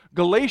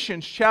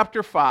Galatians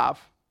chapter 5,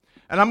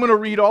 and I'm going to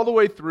read all the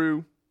way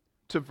through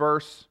to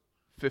verse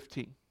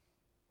 15.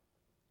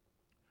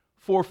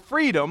 For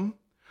freedom,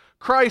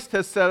 Christ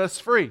has set us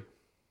free.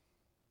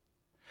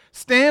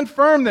 Stand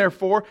firm,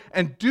 therefore,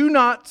 and do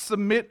not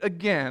submit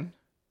again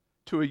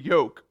to a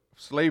yoke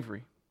of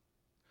slavery.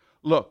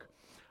 Look,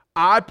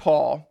 I,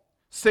 Paul,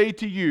 say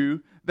to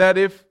you that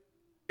if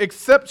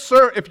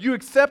you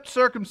accept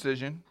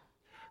circumcision,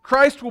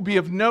 Christ will be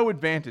of no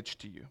advantage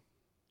to you.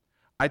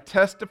 I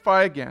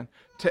testify again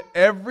to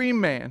every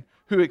man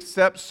who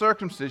accepts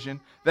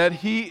circumcision that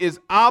he is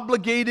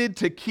obligated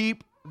to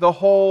keep the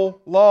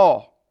whole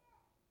law.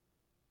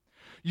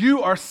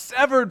 You are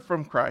severed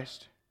from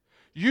Christ.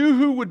 You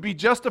who would be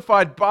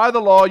justified by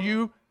the law,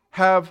 you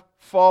have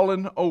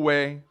fallen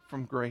away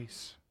from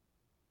grace.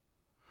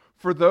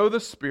 For through the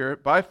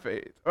Spirit, by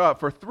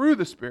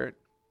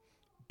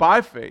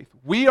faith,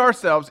 we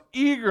ourselves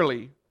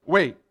eagerly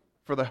wait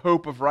for the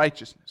hope of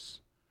righteousness.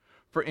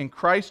 For in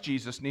Christ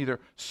Jesus, neither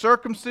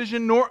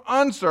circumcision nor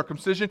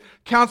uncircumcision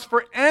counts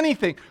for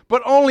anything,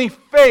 but only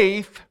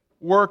faith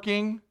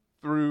working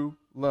through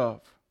love.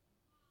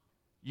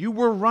 You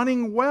were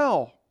running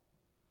well.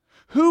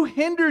 Who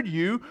hindered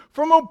you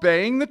from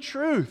obeying the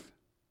truth?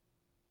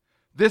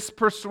 This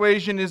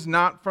persuasion is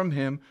not from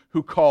him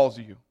who calls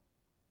you.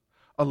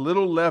 A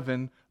little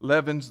leaven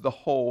leavens the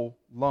whole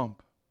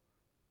lump.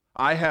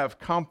 I have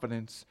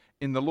confidence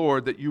in the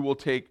Lord that you will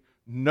take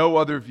no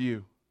other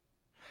view.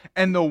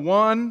 And the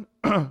one,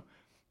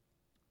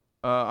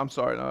 I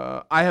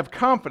have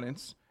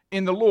confidence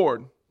in the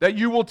Lord that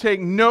you will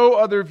take no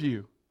other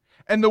view.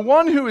 And the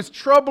one who is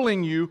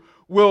troubling you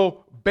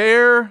will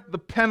bear the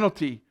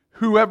penalty,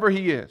 whoever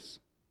he is.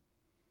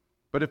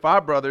 But if I,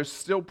 brothers,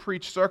 still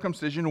preach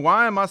circumcision,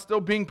 why am I still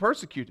being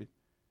persecuted?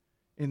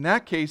 In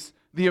that case,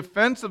 the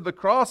offense of the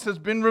cross has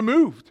been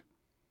removed.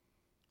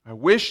 I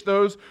wish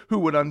those who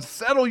would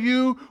unsettle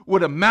you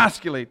would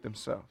emasculate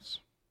themselves.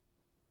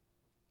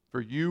 For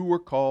you were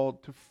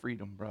called to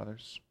freedom,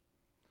 brothers.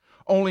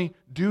 Only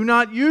do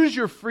not use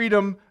your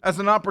freedom as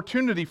an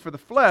opportunity for the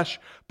flesh,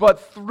 but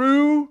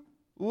through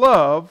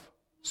love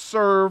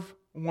serve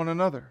one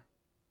another.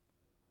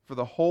 For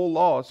the whole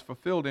law is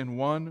fulfilled in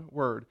one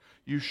word: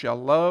 you shall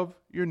love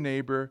your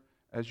neighbor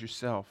as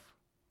yourself.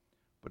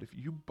 But if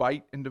you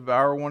bite and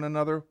devour one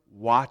another,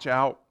 watch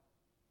out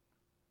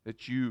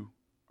that you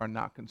are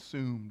not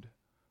consumed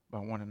by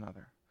one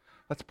another.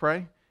 Let's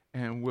pray,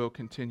 and we'll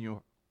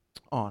continue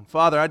on.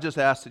 Father, I just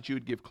ask that you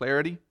would give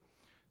clarity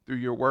through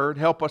your word.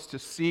 Help us to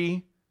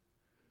see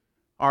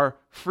our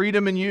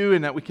freedom in you,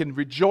 and that we can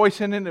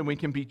rejoice in it, and we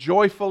can be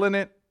joyful in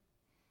it.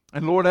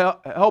 And Lord,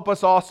 help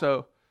us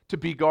also to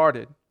be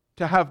guarded,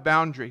 to have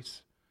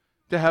boundaries,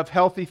 to have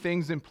healthy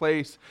things in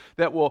place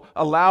that will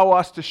allow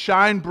us to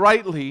shine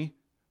brightly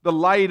the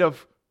light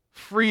of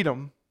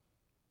freedom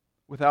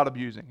without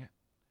abusing it.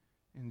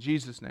 In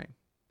Jesus' name,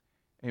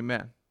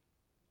 amen.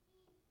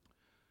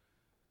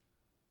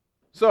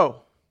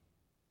 So,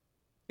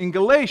 in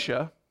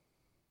Galatia,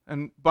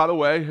 and by the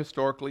way,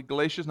 historically,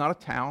 Galatia is not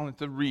a town,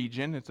 it's a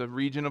region. It's a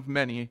region of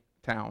many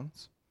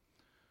towns.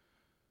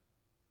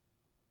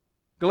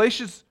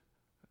 Galatia is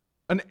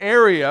an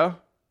area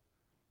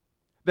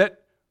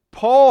that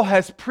Paul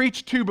has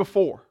preached to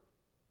before.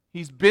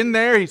 He's been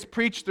there, he's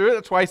preached through it.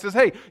 That's why he says,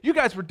 hey, you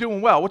guys were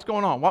doing well. What's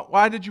going on?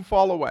 Why did you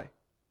fall away?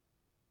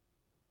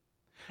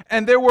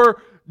 And there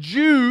were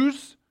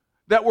Jews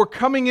that were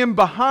coming in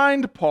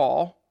behind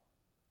Paul.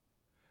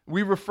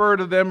 We refer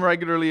to them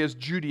regularly as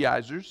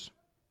Judaizers.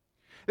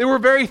 They were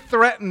very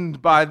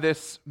threatened by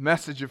this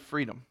message of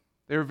freedom.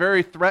 They were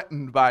very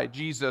threatened by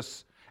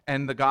Jesus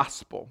and the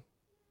gospel.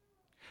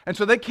 And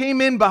so they came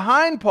in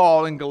behind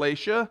Paul in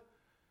Galatia,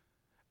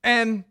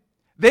 and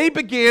they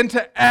began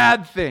to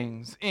add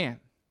things in.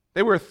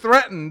 They were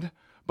threatened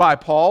by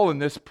Paul in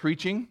this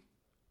preaching.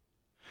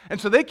 And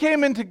so they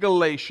came into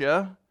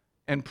Galatia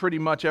and pretty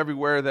much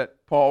everywhere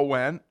that Paul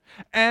went,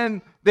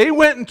 and they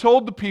went and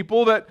told the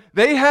people that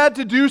they had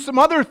to do some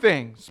other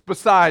things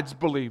besides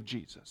believe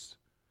Jesus.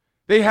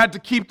 They had to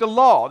keep the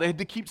law. They had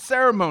to keep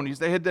ceremonies.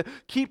 They had to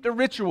keep the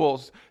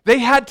rituals. They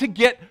had to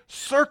get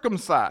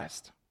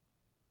circumcised.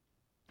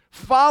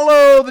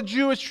 Follow the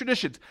Jewish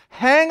traditions.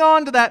 Hang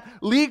on to that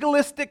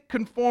legalistic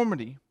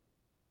conformity,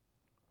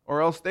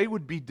 or else they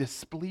would be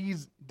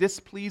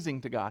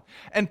displeasing to God.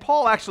 And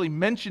Paul actually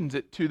mentions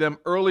it to them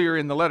earlier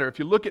in the letter. If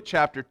you look at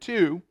chapter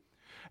 2,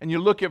 and you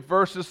look at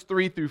verses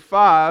 3 through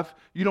 5,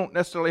 you don't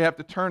necessarily have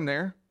to turn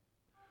there.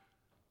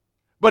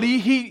 But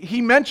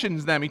he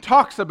mentions them. He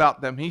talks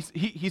about them.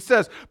 He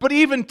says, but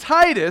even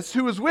Titus,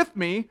 who was with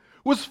me,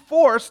 was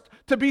forced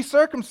to be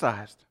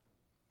circumcised,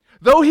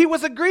 though he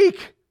was a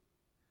Greek.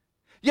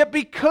 Yet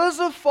because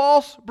of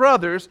false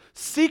brothers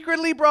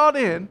secretly brought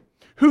in,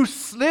 who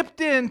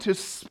slipped in to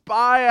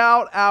spy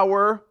out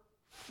our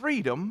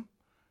freedom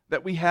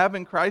that we have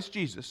in Christ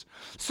Jesus,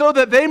 so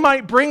that they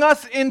might bring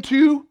us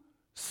into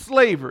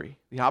slavery.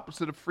 The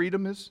opposite of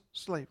freedom is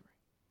slavery.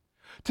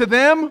 To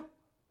them,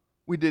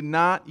 we did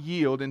not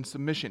yield in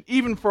submission,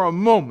 even for a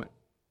moment,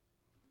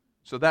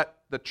 so that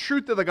the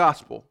truth of the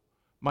gospel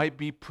might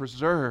be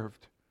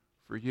preserved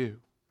for you.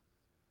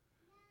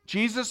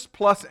 Jesus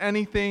plus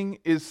anything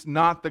is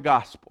not the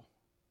gospel.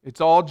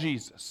 It's all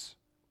Jesus.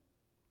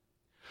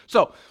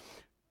 So,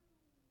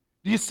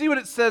 do you see what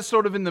it says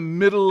sort of in the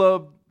middle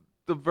of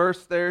the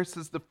verse there? It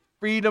says the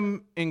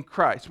freedom in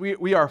Christ.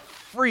 We are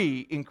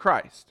free in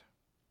Christ.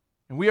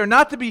 And we are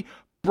not to be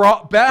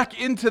brought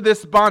back into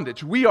this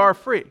bondage. We are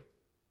free.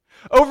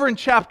 Over in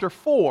chapter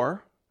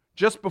 4,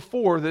 just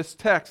before this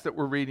text that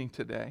we're reading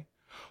today,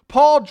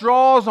 Paul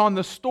draws on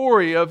the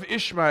story of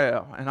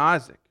Ishmael and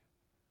Isaac.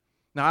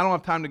 Now, I don't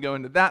have time to go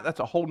into that. That's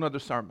a whole nother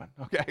sermon,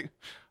 okay?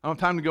 I don't have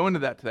time to go into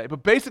that today.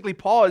 But basically,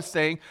 Paul is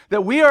saying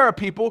that we are a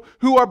people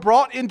who are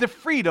brought into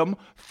freedom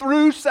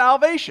through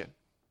salvation.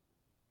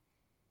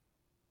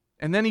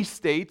 And then he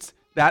states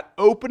that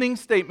opening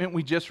statement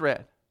we just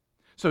read.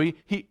 So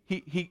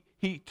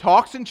he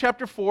talks in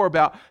chapter 4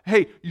 about,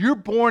 hey, you're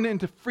born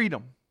into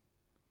freedom.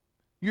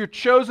 You're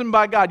chosen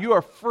by God. You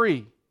are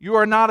free. You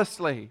are not a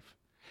slave.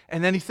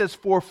 And then he says,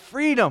 for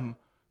freedom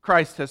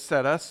Christ has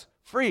set us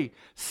free.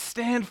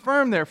 Stand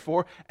firm,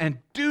 therefore, and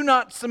do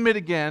not submit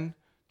again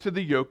to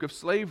the yoke of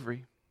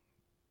slavery.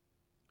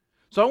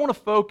 So I want to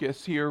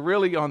focus here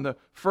really on the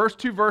first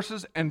two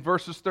verses and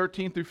verses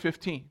 13 through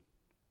 15.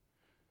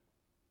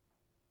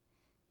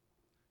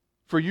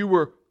 For you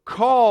were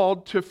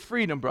called to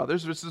freedom,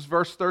 brothers. This is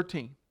verse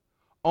 13.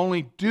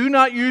 Only do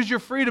not use your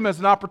freedom as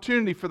an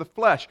opportunity for the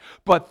flesh,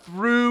 but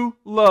through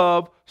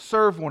love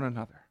serve one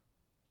another.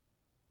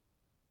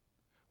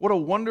 What a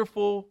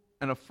wonderful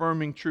and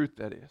affirming truth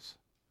that is,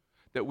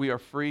 that we are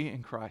free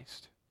in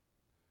Christ.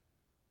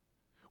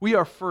 We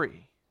are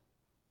free.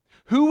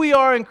 Who we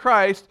are in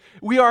Christ,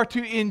 we are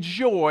to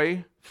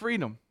enjoy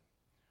freedom.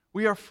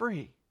 We are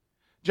free.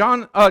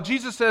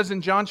 Jesus says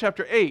in John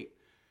chapter 8,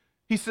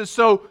 he says,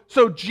 so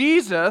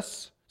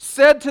Jesus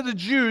said to the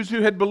Jews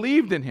who had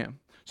believed in him,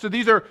 so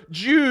these are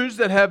Jews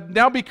that have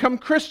now become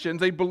Christians,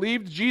 they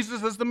believed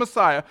Jesus as the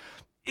Messiah,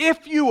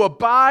 if you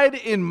abide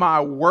in my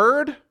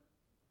word,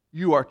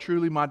 you are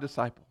truly my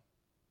disciple.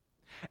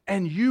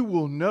 And you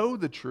will know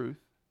the truth,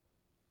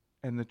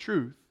 and the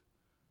truth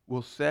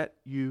will set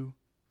you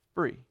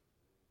free.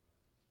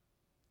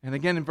 And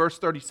again in verse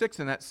 36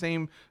 in that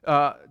same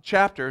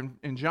chapter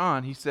in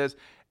John, he says,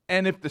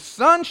 and if the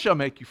Son shall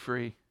make you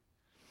free,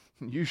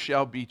 you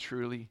shall be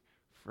truly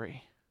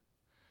free.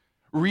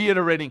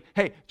 Reiterating,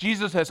 hey,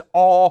 Jesus has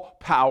all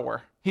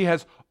power. He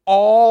has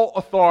all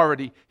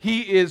authority.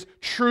 He is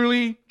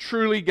truly,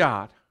 truly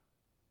God.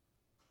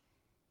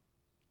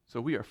 So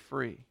we are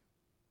free.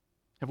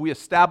 Have we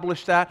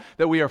established that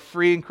we are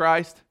free in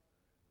Christ?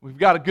 We've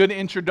got a good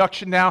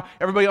introduction now.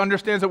 Everybody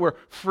understands that we're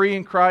free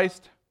in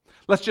Christ.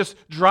 Let's just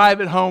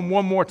drive it home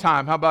one more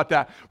time. How about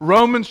that?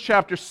 Romans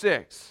chapter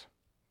 6,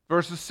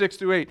 verses 6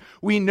 through 8.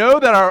 We know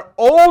that our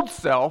old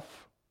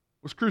self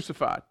was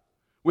crucified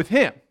with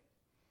him,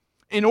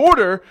 in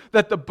order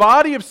that the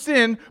body of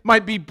sin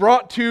might be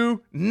brought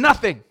to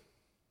nothing,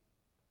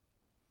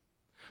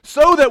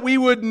 so that we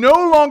would no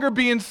longer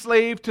be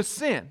enslaved to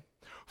sin.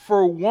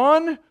 For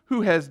one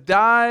who has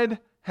died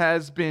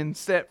has been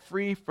set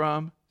free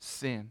from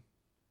sin.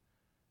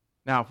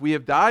 Now, if we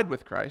have died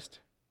with Christ,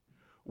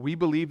 we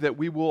believe that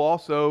we will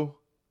also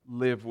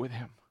live with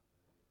him.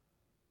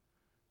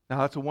 Now,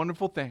 that's a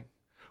wonderful thing.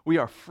 We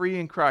are free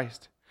in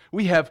Christ.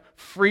 We have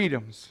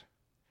freedoms.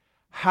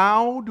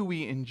 How do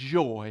we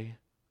enjoy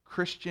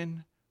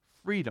Christian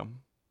freedom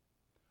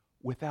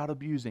without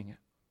abusing it?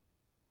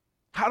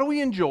 How do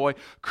we enjoy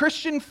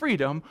Christian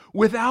freedom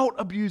without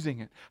abusing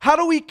it? How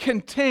do we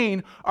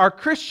contain our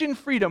Christian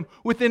freedom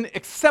within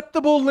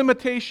acceptable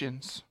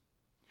limitations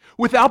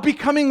without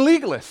becoming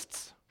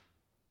legalists?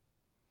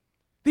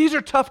 These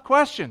are tough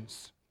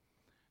questions.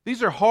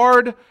 These are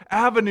hard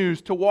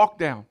avenues to walk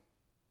down.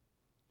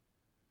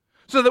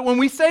 So that when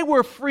we say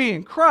we're free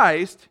in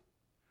Christ,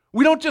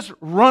 we don't just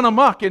run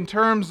amok in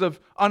terms of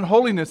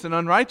unholiness and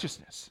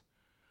unrighteousness.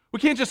 We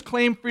can't just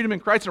claim freedom in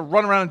Christ and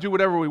run around and do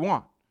whatever we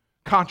want,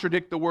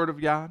 contradict the Word of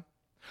God.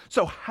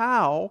 So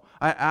how,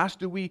 I ask,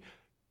 do we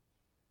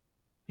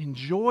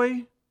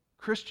enjoy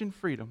Christian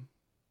freedom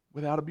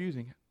without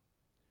abusing it?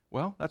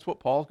 Well, that's what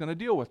Paul's going to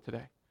deal with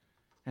today.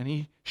 And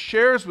he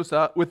shares with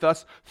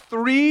us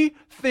three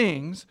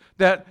things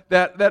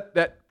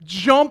that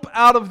jump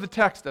out of the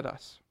text at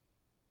us.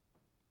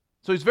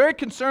 So he's very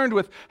concerned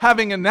with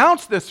having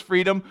announced this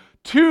freedom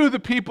to the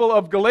people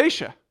of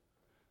Galatia.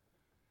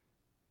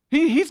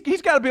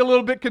 He's got to be a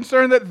little bit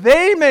concerned that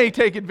they may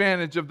take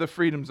advantage of the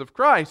freedoms of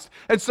Christ.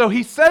 And so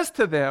he says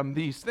to them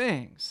these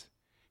things.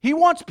 He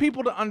wants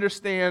people to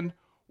understand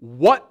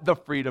what the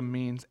freedom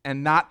means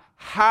and not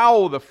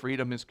how the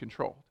freedom is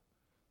controlled.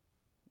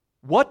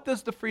 What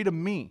does the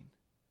freedom mean?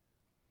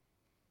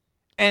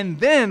 And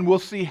then we'll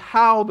see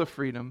how the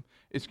freedom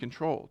is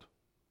controlled.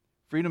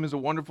 Freedom is a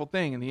wonderful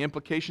thing, and the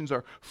implications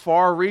are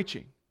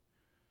far-reaching.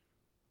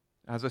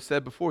 As I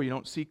said before, you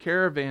don't see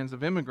caravans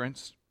of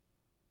immigrants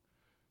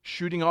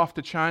shooting off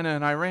to China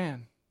and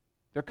Iran.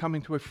 They're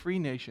coming to a free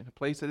nation, a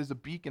place that is a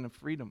beacon of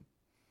freedom.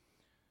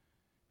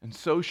 And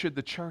so should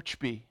the church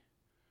be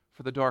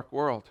for the dark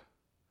world.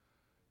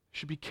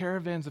 should be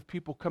caravans of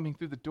people coming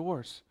through the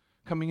doors,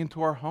 coming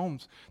into our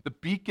homes, the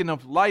beacon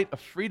of light of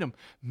freedom.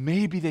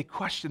 Maybe they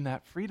question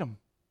that freedom.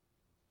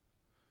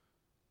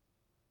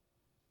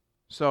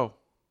 So,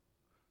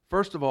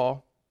 first of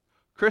all,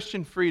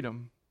 Christian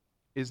freedom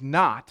is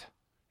not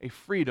a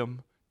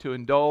freedom to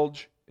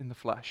indulge in the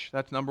flesh.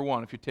 That's number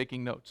one, if you're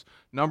taking notes.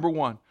 Number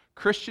one,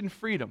 Christian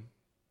freedom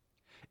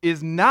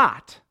is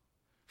not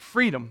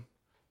freedom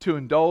to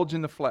indulge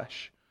in the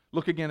flesh.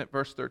 Look again at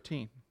verse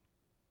 13.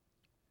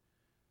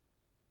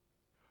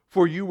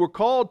 For you were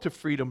called to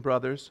freedom,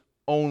 brothers,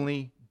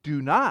 only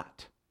do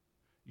not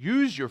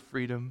use your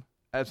freedom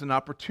as an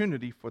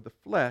opportunity for the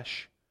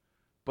flesh,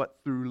 but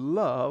through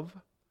love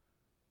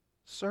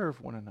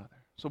serve one another.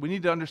 So we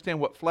need to understand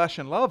what flesh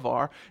and love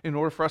are in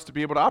order for us to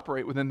be able to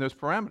operate within those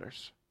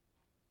parameters.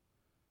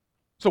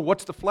 So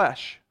what's the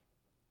flesh?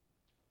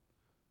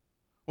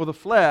 Well, the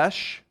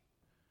flesh,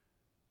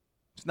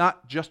 it's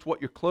not just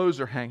what your clothes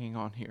are hanging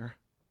on here.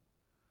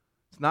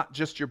 It's not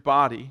just your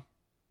body.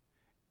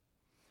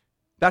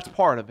 That's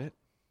part of it.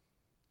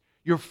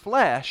 Your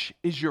flesh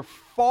is your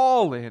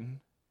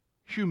fallen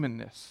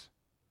humanness.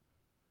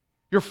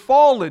 Your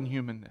fallen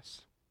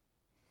humanness.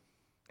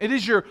 It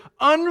is your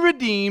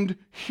unredeemed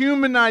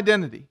human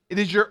identity. It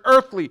is your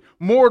earthly,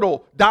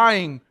 mortal,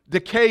 dying,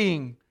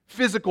 decaying,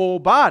 physical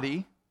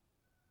body.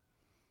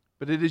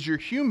 But it is your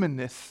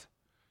humanness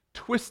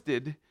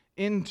twisted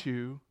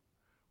into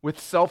with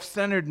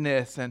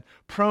self-centeredness and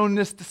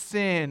proneness to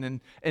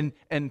sin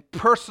and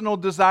personal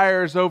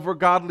desires over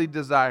godly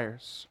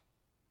desires.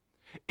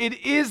 It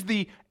is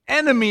the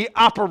enemy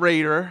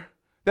operator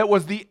that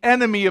was the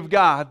enemy of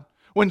God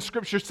when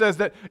Scripture says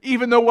that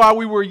even though while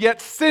we were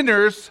yet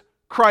sinners,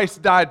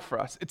 Christ died for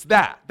us. It's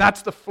that.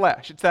 That's the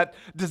flesh. It's that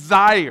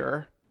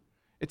desire.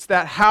 It's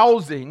that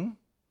housing.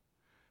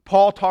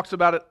 Paul talks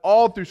about it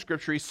all through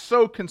Scripture. He's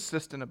so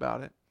consistent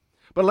about it.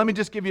 But let me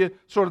just give you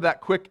sort of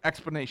that quick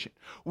explanation.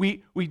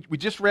 We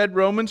just read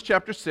Romans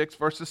chapter 6,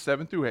 verses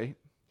 7 through 8.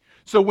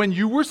 So when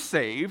you were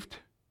saved,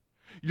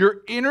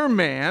 your inner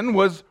man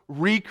was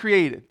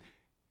recreated.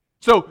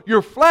 So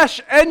your flesh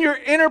and your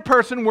inner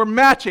person were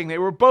matching. They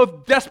were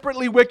both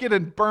desperately wicked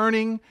and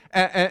burning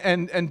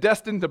and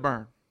destined to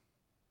burn.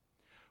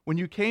 When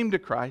you came to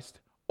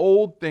Christ,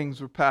 old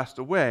things were passed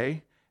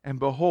away, and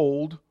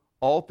behold,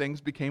 all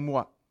things became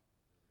what?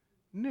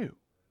 New.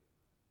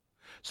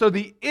 So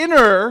the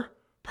inner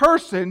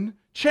person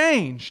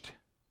changed.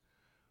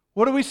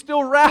 What are we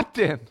still wrapped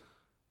in?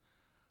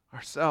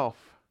 Ourself.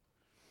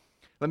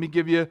 Let me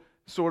give you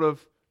sort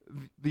of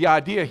the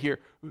idea here.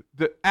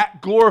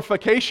 At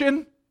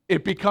glorification,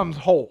 it becomes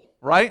whole,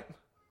 right?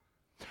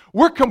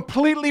 We're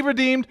completely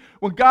redeemed.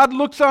 When God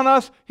looks on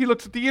us, He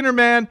looks at the inner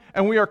man,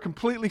 and we are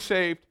completely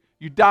saved.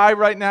 You die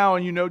right now,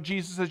 and you know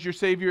Jesus as your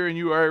Savior, and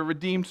you are a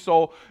redeemed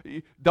soul.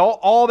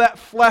 All that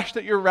flesh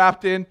that you're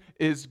wrapped in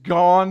is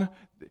gone.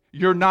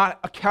 You're not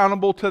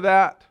accountable to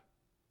that.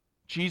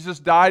 Jesus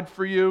died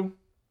for you.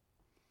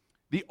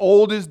 The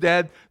old is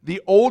dead.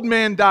 The old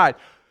man died.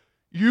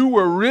 You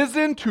were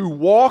risen to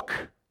walk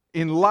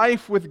in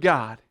life with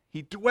God.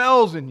 He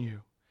dwells in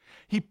you.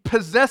 He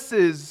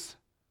possesses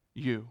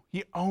you.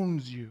 He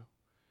owns you.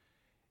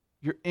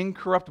 You're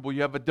incorruptible.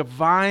 You have a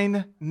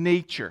divine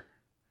nature.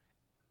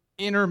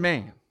 Inner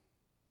man.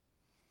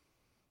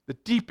 The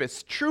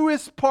deepest,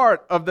 truest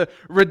part of the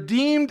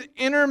redeemed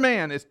inner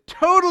man is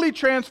totally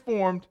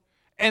transformed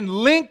and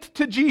linked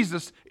to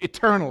Jesus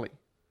eternally.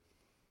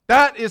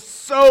 That is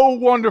so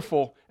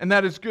wonderful, and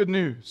that is good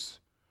news.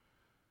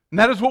 And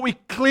that is what we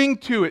cling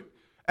to it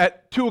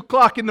at 2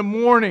 o'clock in the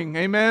morning.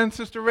 Amen,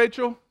 Sister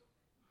Rachel?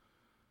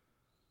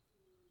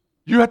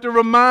 You have to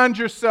remind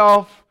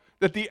yourself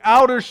that the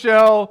outer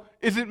shell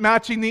isn't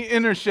matching the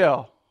inner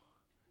shell.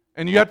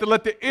 And you have to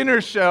let the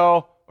inner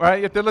shell, right?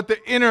 You have to let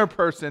the inner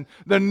person,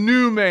 the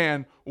new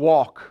man,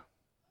 walk.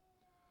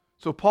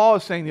 So Paul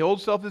is saying the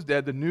old self is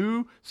dead, the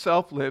new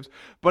self lives,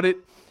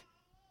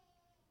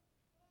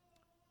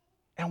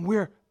 and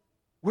we're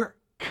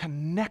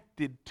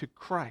connected to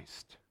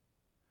Christ.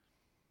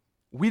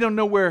 We don't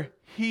know where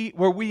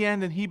we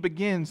end and He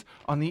begins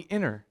on the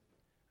inner.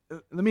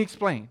 Let me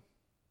explain.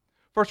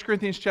 1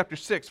 Corinthians chapter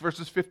 6,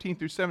 verses 15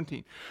 through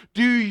 17.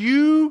 Do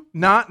you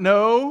not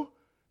know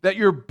that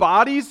your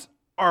bodies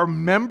are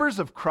members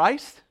of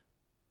Christ?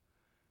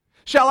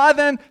 Shall I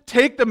then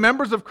take the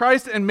members of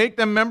Christ and make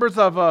them members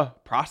of a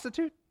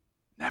prostitute?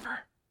 Never.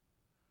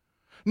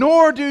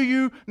 Nor do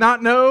you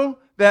not know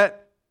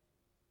that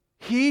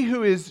he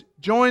who is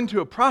joined to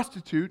a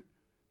prostitute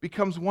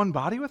becomes one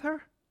body with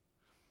her?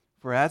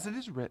 For as it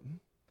is written,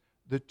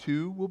 the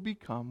two will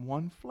become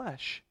one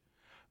flesh.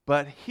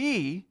 But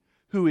he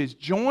who is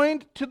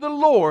joined to the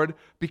Lord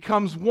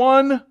becomes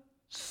one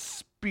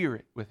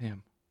spirit with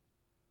Him.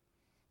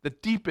 The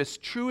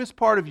deepest, truest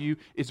part of you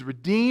is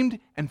redeemed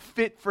and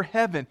fit for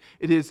heaven.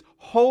 It is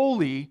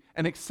holy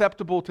and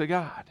acceptable to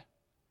God.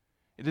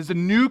 It is a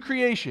new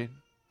creation.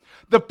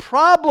 The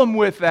problem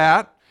with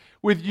that,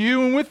 with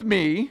you and with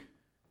me,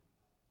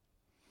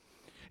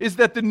 is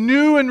that the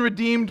new and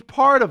redeemed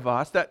part of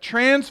us, that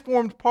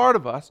transformed part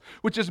of us,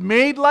 which is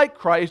made like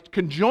Christ,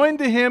 conjoined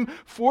to Him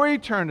for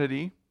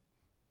eternity,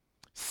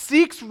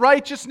 seeks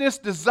righteousness,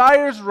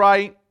 desires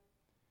right,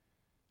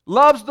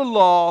 loves the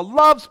law,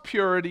 loves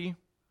purity,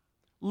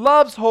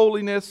 loves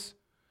holiness,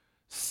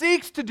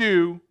 seeks to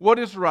do what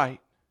is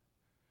right.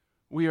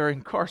 We are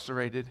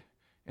incarcerated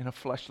in a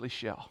fleshly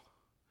shell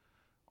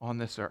on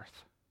this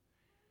earth.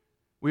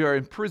 We are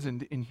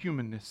imprisoned in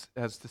humanness,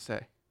 as to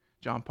say.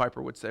 John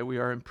Piper would say, we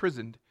are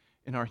imprisoned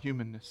in our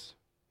humanness.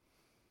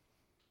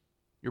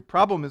 Your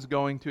problem is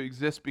going to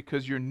exist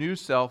because your new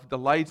self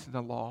delights in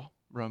the law,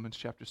 Romans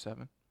chapter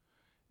 7,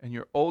 and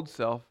your old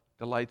self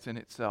delights in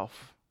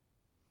itself.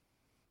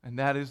 And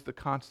that is the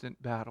constant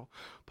battle.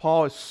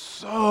 Paul is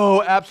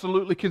so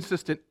absolutely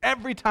consistent.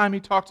 Every time he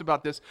talks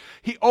about this,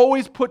 he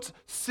always puts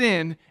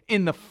sin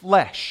in the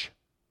flesh.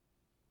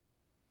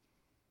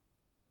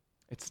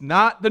 It's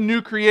not the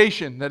new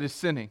creation that is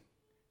sinning.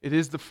 It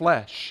is the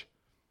flesh.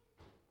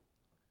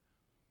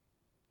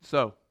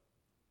 So,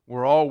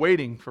 we're all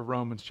waiting for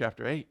Romans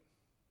chapter 8.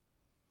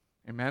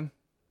 Amen?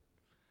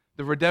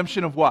 The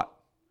redemption of what?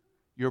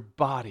 Your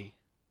body.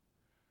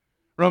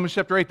 Romans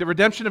chapter 8, the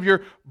redemption of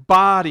your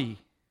body.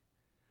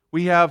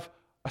 We have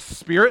a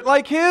spirit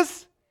like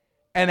His,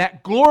 and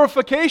at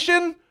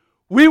glorification,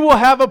 we will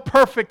have a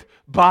perfect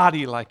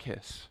body like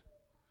His.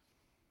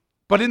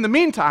 But in the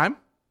meantime,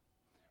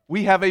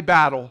 we have a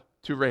battle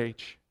to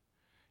rage.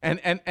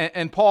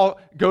 And Paul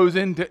goes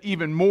into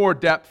even more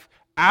depth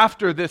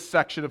after this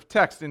section of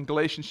text in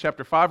Galatians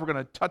chapter 5. We're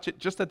going to touch it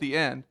just at the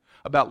end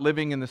about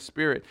living in the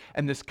Spirit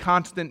and this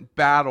constant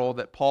battle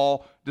that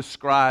Paul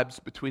describes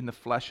between the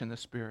flesh and the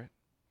Spirit.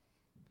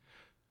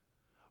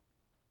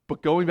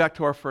 But going back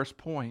to our first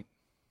point,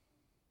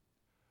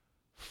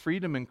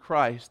 freedom in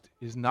Christ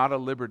is not a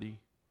liberty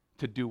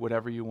to do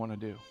whatever you want to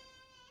do.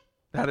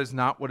 That is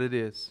not what it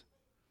is.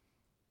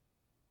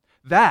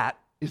 That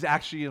is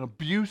actually an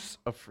abuse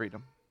of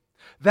freedom.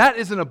 That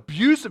is an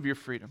abuse of your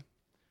freedom.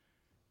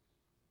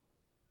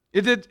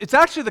 It's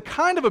actually the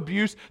kind of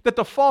abuse that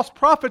the false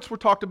prophets were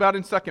talked about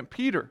in 2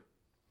 Peter.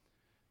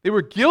 They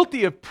were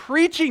guilty of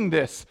preaching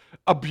this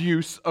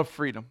abuse of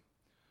freedom.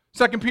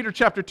 2 Peter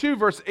chapter 2,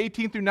 verse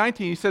 18 through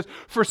 19, he says,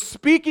 "For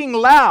speaking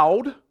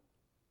loud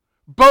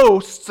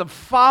boasts of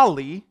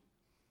folly,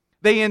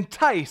 they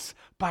entice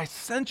by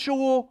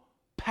sensual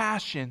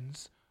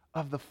passions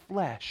of the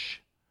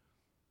flesh."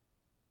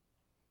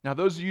 Now,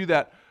 those of you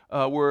that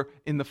were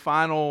in the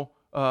final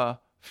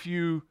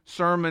few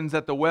sermons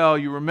at the well,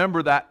 you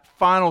remember that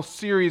final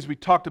series we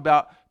talked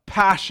about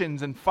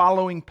passions and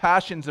following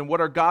passions and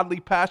what are godly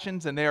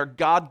passions, and they are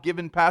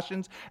God-given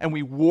passions, and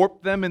we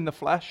warp them in the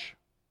flesh.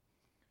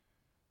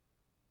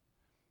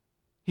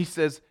 He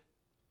says,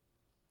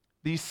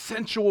 these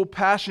sensual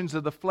passions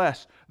of the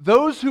flesh,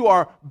 those who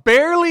are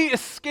barely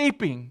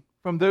escaping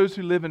from those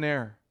who live in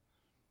error,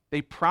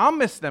 they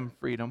promise them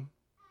freedom,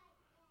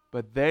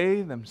 but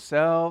they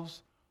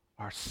themselves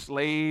are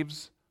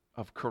slaves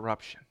of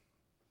corruption.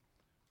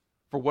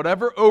 For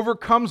whatever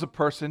overcomes a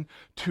person,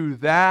 to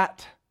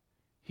that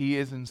he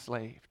is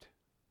enslaved.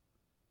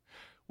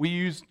 We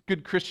use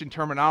good Christian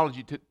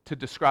terminology to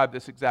describe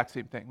this exact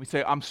same thing. We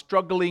say, I'm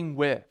struggling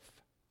with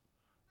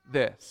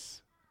this.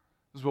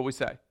 This is what we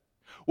say.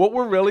 What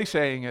we're really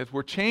saying is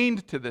we're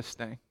chained to this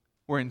thing.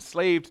 We're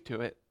enslaved to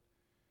it.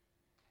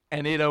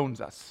 And it owns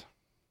us.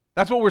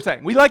 That's what we're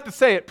saying. We like to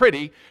say it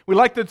pretty. We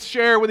like to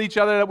share with each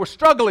other that we're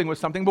struggling with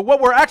something. But what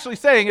we're actually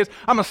saying is,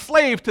 I'm a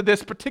slave to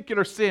this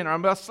particular sin, or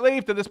I'm a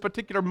slave to this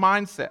particular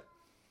mindset.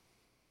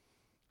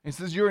 And he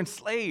says, you're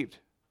enslaved.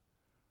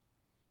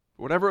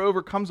 Whatever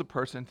overcomes a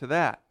person, to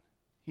that,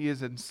 he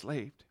is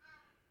enslaved.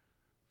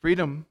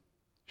 Freedom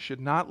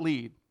should not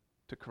lead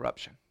to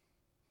corruption.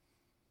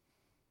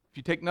 If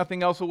you take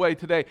nothing else away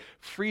today,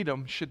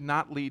 freedom should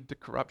not lead to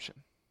corruption.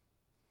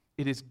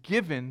 It is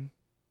given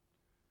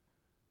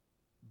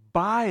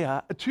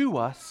to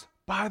us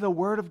by the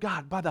Word of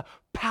God, by the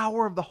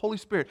power of the Holy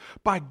Spirit,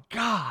 by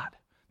God,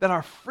 that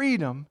our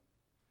freedom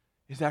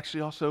is actually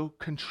also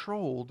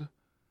controlled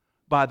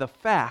by the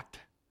fact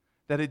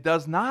that it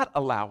does not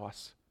allow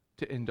us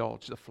to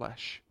indulge the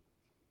flesh.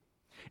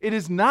 It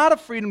is not a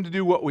freedom to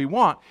do what we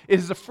want. It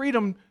is a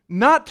freedom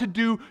not to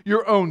do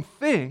your own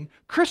thing.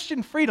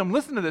 Christian freedom,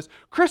 listen to this,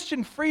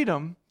 Christian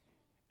freedom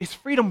is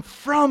freedom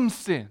from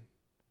sin,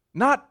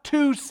 not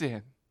to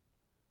sin.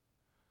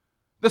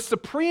 The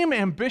supreme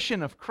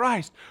ambition of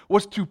Christ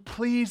was to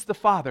please the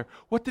Father.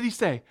 What did he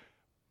say?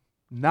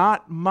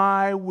 Not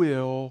my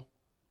will,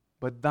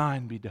 but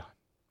thine be done.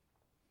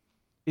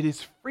 It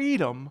is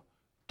freedom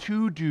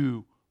to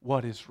do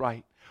what is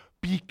right,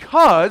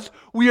 because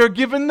we are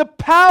given the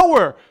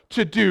power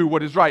to do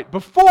what is right.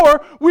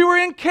 Before, we were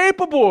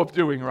incapable of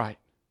doing right.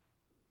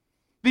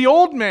 The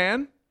old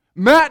man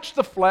matched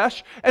the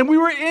flesh, and we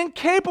were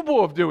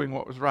incapable of doing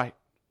what was right.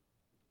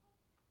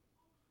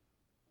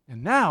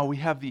 And now we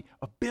have the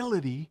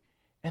ability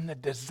and the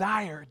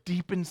desire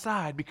deep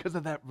inside because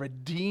of that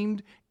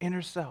redeemed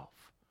inner self.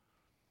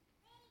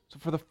 So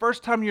for the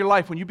first time in your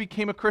life, when you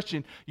became a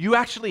Christian, you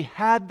actually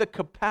had the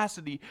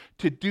capacity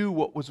to do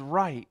what was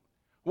right,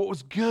 what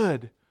was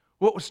good,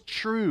 what was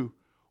true,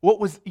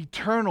 what was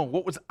eternal,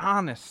 what was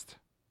honest.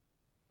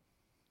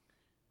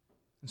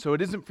 And so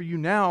it isn't for you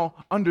now,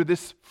 under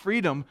this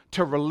freedom,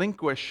 to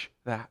relinquish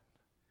that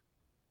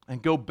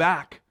and go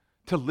back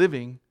to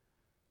living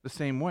the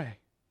same way.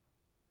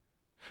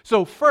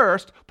 So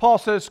first, Paul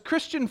says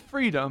Christian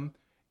freedom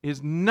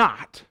is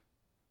not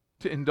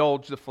to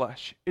indulge the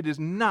flesh. It is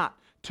not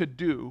to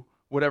do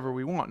whatever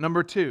we want.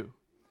 Number two,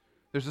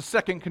 there's a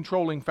second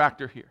controlling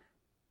factor here.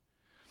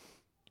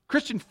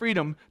 Christian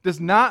freedom does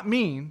not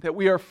mean that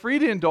we are free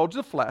to indulge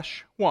the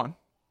flesh, one.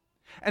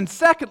 And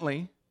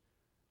secondly,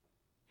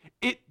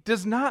 it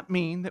does not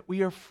mean that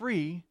we are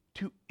free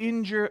to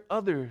injure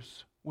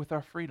others with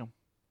our freedom.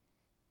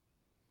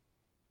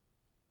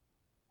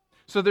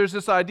 So there's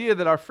this idea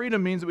that our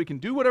freedom means that we can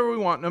do whatever we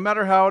want, no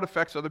matter how it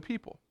affects other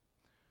people.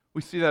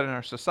 We see that in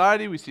our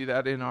society. We see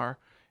that in our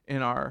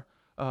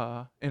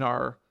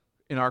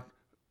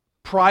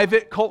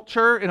private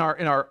culture, in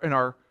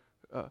our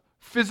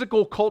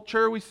physical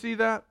culture. We see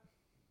that.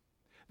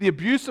 The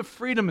abuse of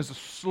freedom is a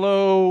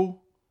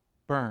slow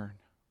burn.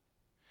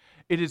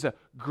 It is a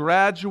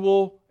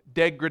gradual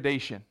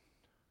degradation.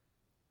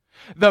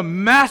 The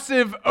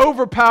massive,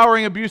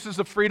 overpowering abuses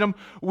of freedom,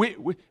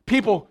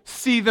 people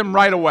see them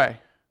right away.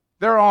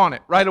 They're on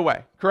it right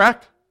away,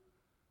 correct?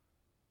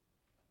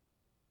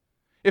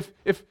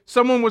 If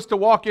someone was to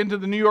walk into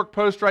the New York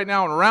Post right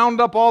now and round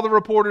up all the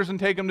reporters and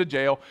take them to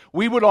jail,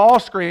 we would all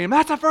scream,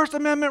 "That's a First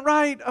Amendment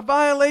right, a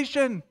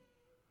violation.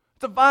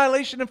 It's a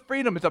violation of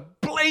freedom. It's a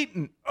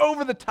blatant,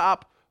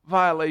 over-the-top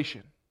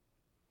violation."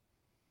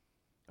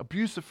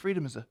 Abuse of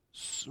freedom is a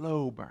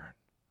slow burn.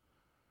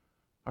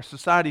 Our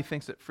society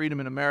thinks that freedom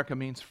in America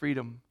means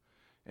freedom,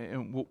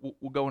 and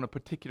we'll go in a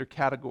particular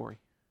category.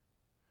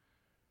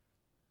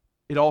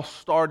 It all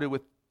started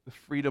with the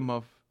freedom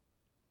of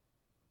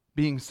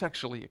being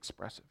sexually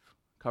expressive.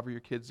 Cover your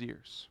kids'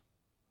 ears.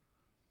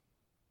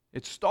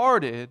 It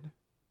started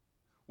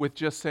with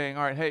just saying,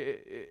 all right,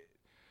 hey,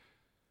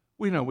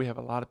 we know we have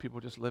a lot of people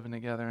just living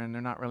together and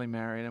they're not really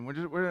married, and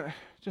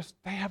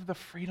they have the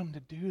freedom to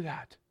do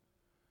that.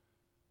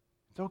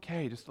 It's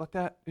okay, just let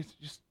that,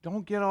 just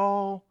don't get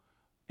all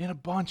in a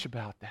bunch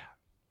about that.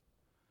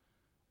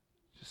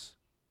 Just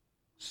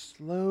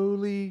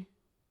slowly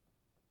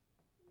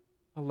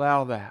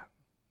allow that.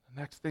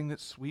 The next thing that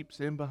sweeps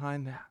in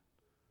behind that.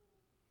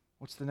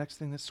 What's the next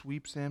thing that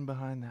sweeps in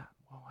behind that?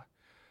 Well,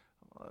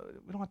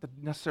 we don't have to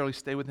necessarily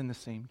stay within the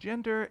same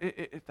gender.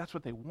 If that's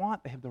what they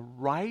want, they have the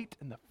right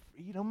and the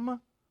freedom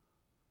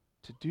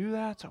to do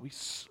that. So we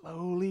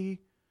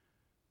slowly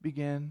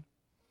begin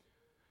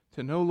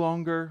to no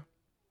longer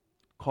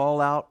call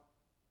out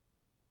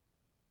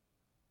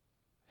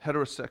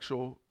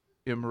heterosexual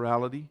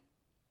immorality.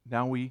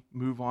 Now we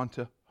move on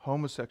to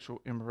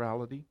homosexual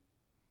immorality.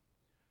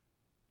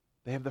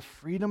 They have the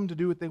freedom to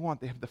do what they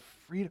want. They have the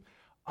freedom.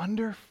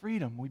 Under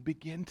freedom, we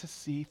begin to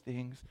see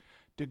things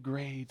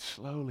degrade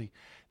slowly.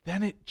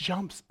 Then it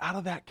jumps out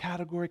of that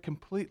category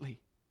completely.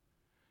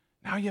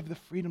 Now you have the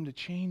freedom to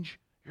change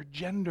your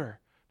gender.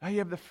 Now you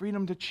have the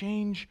freedom to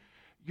change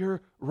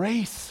your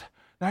race.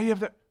 Now you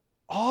have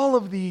all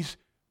of these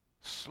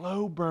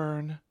slow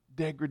burn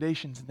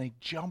degradations, and they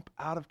jump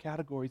out of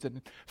categories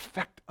and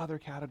affect other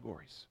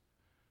categories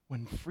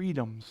when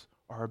freedoms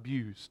are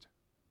abused.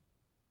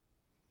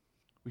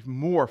 We've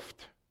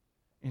morphed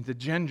into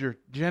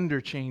gender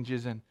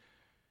changes, and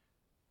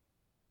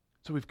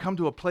so we've come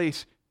to a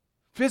place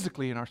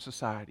physically in our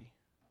society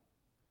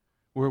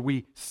where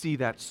we see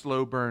that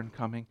slow burn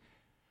coming.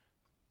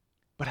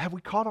 But have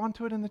we caught on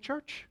to it in the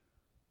church?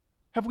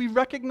 Have we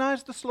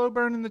recognized the slow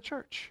burn in the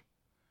church?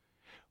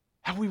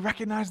 Have we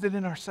recognized it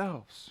in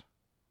ourselves?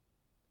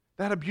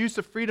 That abuse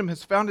of freedom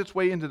has found its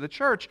way into the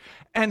church,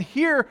 and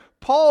here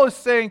Paul is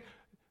saying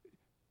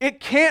it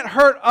can't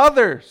hurt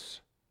others.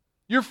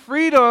 Your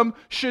freedom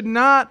should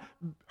not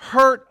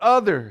hurt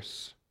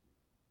others.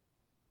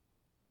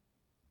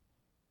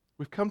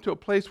 We've come to a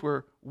place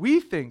where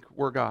we think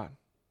we're God.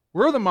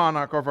 We're the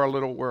monarch of our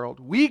little world.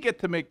 We get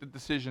to make the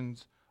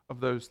decisions of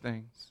those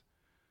things.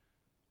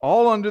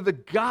 All under the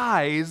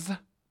guise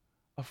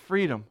of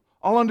freedom.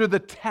 All under the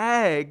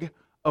tag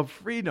of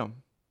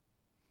freedom.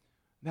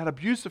 That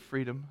abuse of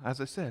freedom, as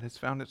I said, has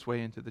found its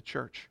way into the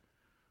church,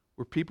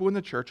 where people in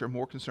the church are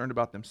more concerned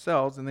about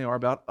themselves than they are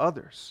about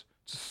others.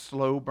 It's a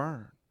slow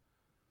burn.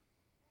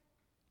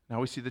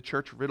 Now we see the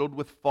church riddled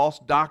with false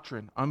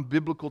doctrine,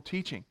 unbiblical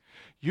teaching.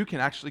 You can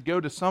actually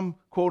go to some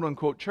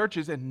quote-unquote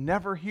churches and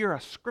never hear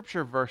a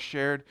scripture verse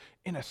shared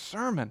in a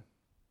sermon.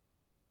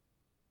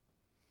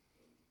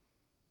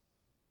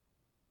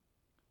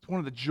 It's one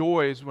of the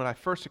joys when I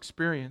first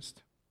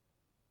experienced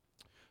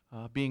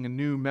being a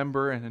new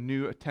member and a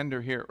new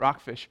attender here at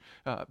Rockfish.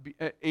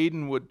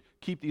 Aiden would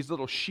keep these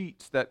little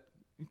sheets that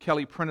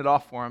Kelly printed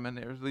off for him, and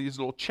there's these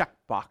little check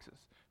boxes.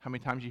 How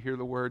many times you hear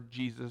the word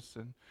Jesus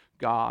and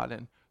God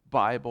and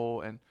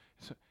Bible, and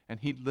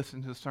he'd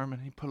listen to the sermon,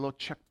 and he'd put a little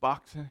check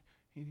box in.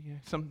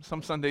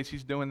 Some Sundays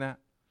he's doing that.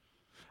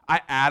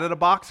 I added a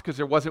box because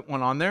there wasn't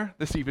one on there.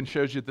 This even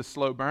shows you the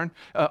slow burn.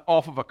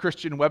 Off of a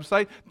Christian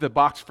website, the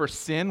box for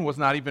sin was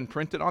not even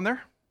printed on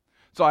there.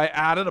 So I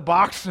added a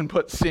box and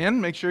put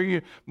sin. Make sure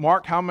you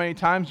mark how many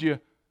times you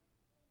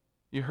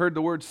heard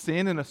the word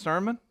sin in a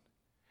sermon.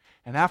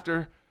 And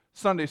after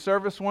Sunday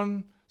service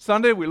one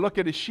Sunday, we look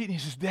at his sheet and he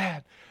says,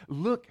 Dad,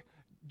 look,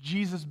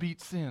 Jesus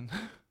beat sin.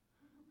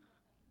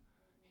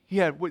 He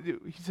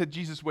said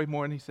Jesus way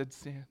more than he said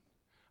sin.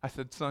 I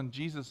said, son,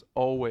 Jesus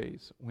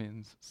always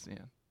wins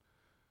sin.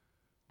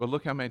 But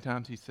look how many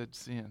times he said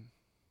sin.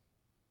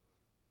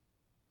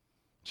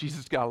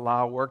 Jesus got a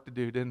lot of work to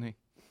do, didn't he?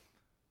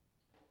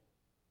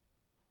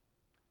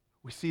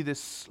 We see this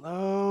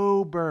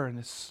slow burn,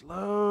 this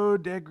slow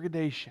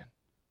degradation.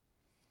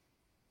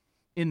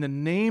 In the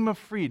name of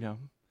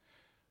freedom,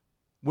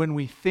 when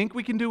we think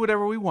we can do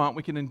whatever we want,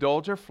 we can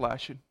indulge our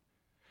flesh, and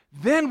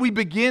then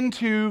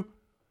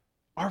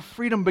our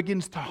freedom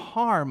begins to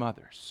harm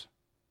others.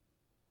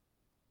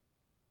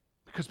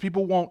 Because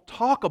people won't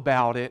talk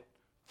about it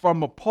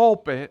from a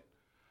pulpit,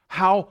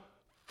 how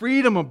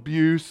freedom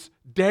abuse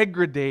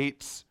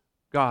degrades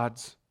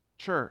God's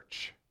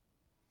church,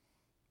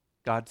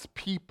 God's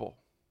people.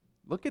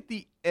 Look at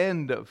the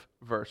end of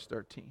verse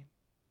 13.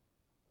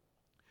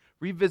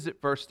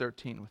 Revisit verse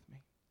 13 with me.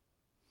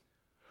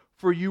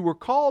 For you were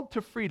called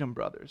to freedom,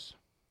 brothers.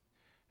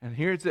 And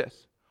here's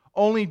this.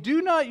 Only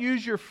do not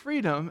use your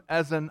freedom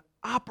as an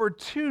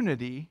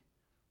opportunity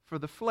for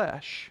the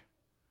flesh,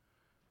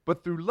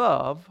 but through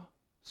love,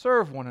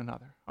 serve one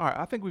another. All right,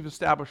 I think we've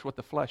established what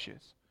the flesh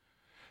is.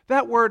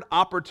 That word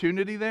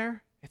opportunity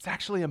there, it's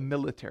actually a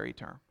military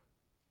term.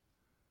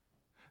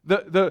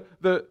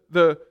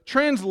 The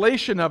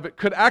translation of it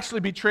could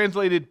actually be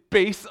translated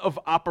base of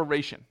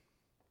operation.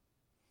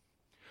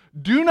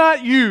 Do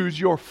not use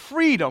your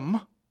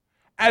freedom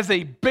as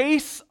a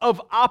base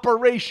of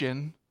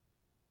operation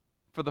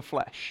for the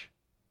flesh.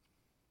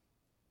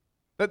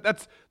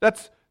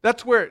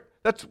 That's where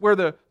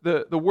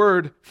the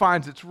word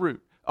finds its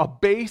root. A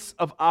base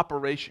of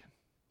operation.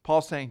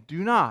 Paul's saying, do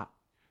not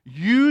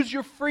use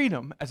your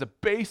freedom as a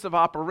base of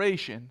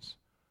operations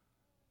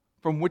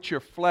from which your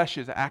flesh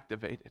is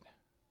activated.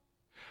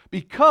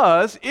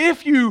 Because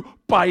if you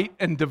bite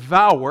and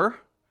devour,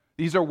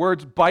 these are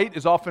words, bite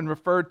is often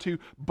referred to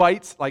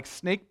bites like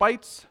snake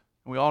bites.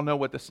 We all know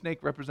what the snake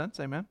represents,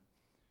 amen?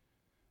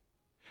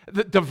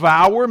 The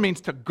devour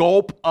means to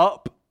gulp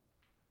up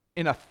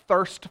in a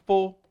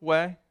thirstful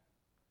way.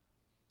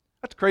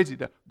 That's crazy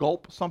to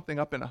gulp something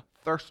up in a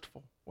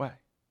thirstful way.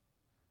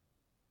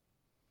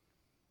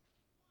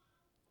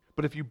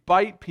 But if you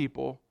bite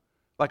people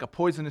like a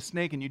poisonous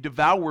snake and you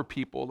devour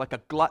people like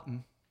a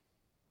glutton,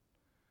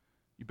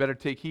 you better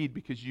take heed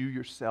because you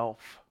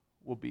yourself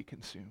will be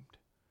consumed.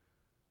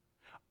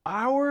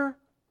 Our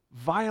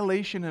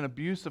violation and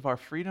abuse of our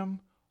freedom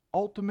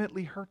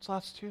ultimately hurts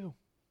us too.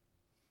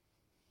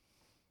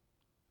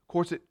 Of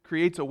course, it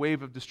creates a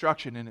wave of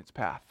destruction in its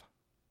path.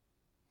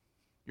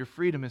 Your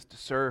freedom is to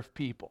serve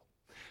people.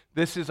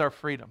 This is our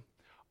freedom.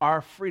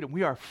 Our freedom.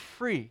 We are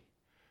free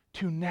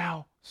to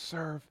now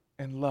serve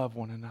and love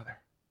one another.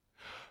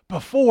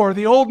 Before,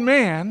 the old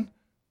man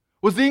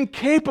was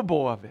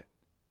incapable of it.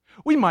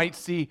 We might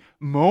see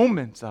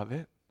moments of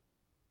it.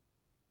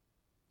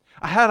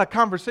 I had a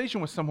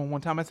conversation with someone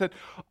one time. I said,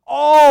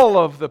 all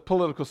of the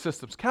political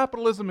systems,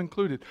 capitalism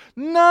included,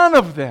 none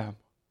of them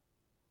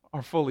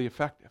are fully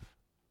effective.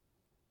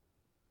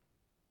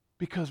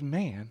 Because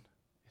man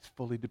is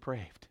fully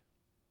depraved.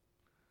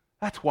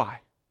 That's why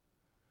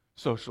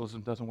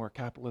socialism doesn't work,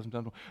 capitalism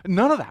doesn't work.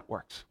 None of that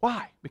works.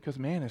 Why? Because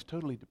man is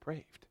totally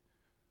depraved.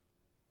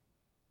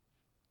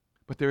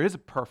 But there is a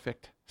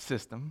perfect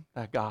system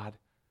that God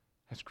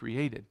has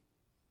created.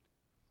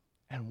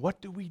 And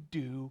what do we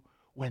do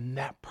when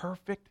that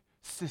perfect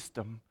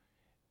system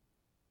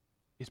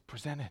is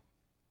presented?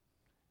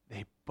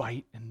 They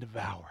bite and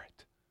devour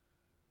it.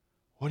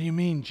 What do you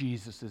mean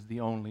Jesus is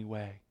the only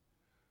way?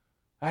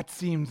 That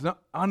seems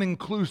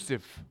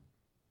uninclusive.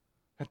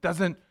 That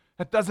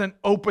doesn't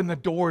open the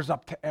doors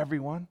up to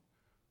everyone.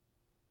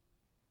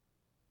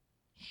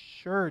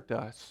 Sure it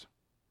does.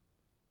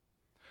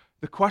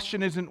 The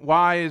question isn't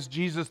why is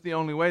Jesus the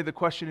only way? The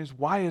question is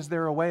why is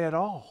there a way at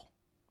all?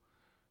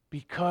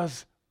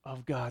 Because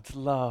of God's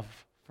love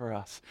for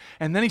us.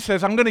 And then he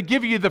says, I'm going to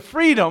give you the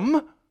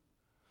freedom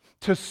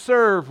to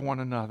serve one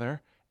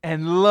another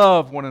and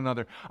love one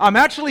another. I'm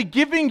actually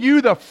giving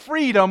you the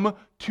freedom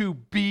to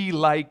be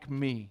like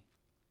me.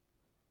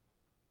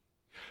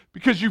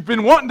 Because you've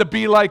been wanting to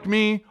be like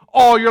me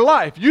all your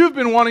life. You've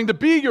been wanting to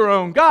be your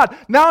own God.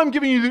 Now I'm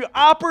giving you the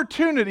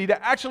opportunity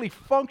to actually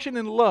function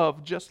in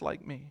love just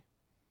like me.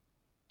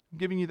 I'm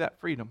giving you that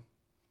freedom.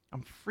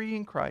 I'm free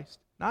in Christ,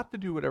 not to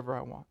do whatever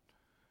I want,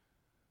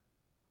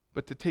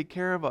 but to take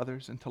care of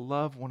others and to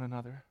love one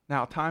another.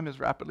 Now, time is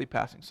rapidly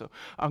passing, so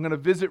I'm going to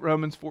visit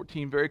Romans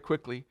 14 very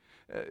quickly.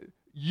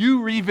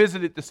 You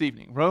revisit it this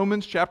evening.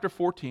 Romans chapter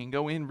 14.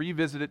 Go in,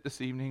 revisit it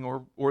this evening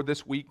or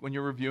this week when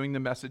you're reviewing the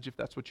message, if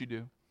that's what you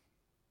do.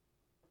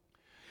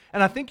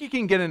 And I think you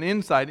can get an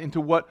insight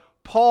into what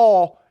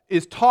Paul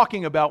is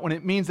talking about when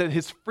it means that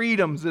his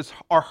freedoms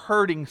are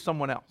hurting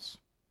someone else.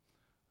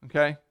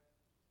 Okay?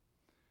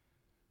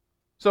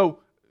 So,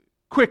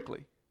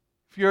 quickly,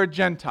 if you're a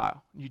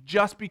Gentile, you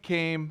just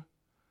became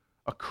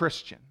a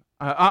Christian.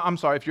 I'm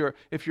sorry,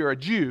 if you're a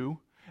Jew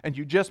and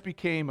you just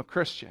became a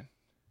Christian,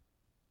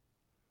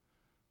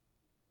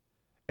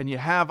 and you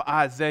have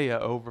Isaiah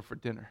over for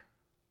dinner,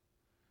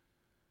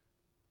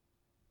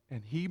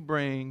 and he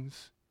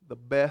brings the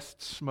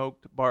best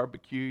smoked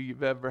barbecue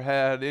you've ever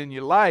had in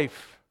your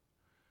life,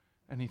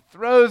 and he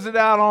throws it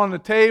out on the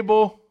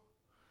table,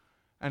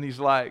 and he's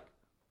like,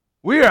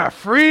 "We are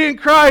free in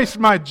Christ,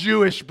 my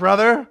Jewish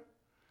brother.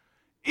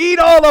 Eat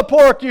all the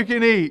pork you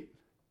can eat."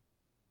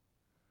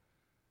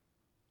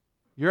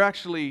 You're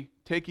actually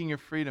taking your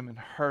freedom and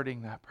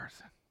hurting that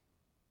person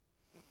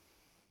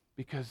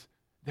because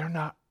they're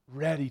not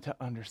ready to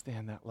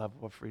understand that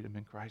level of freedom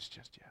in Christ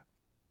just yet.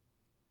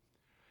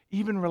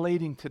 Even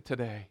relating to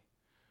today,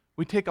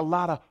 we take a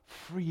lot of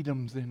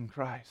freedoms in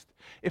Christ.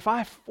 If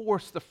I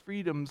force the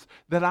freedoms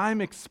that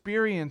I'm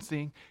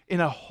experiencing in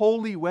a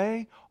holy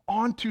way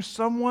onto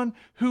someone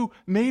who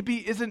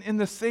maybe isn't in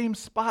the same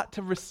spot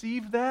to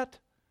receive that,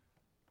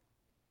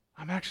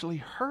 I'm actually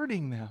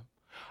hurting them.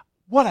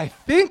 What I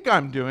think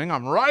I'm doing,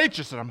 I'm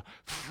righteous and I'm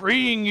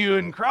freeing you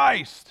in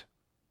Christ.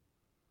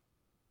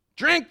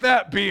 Drink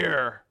that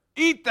beer.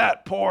 Eat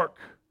that pork.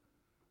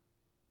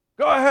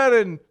 Go ahead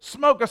and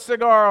smoke a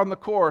cigar on the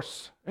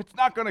course. It's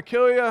not going to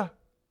kill you.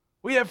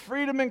 We have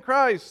freedom in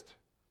Christ.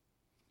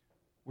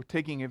 We're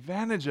taking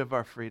advantage of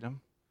our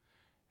freedom,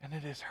 and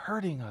it is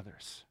hurting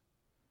others.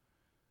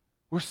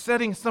 We're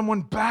setting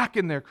someone back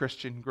in their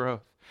Christian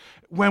growth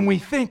when we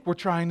think we're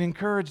trying to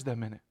encourage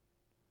them in it.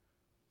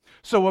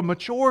 So a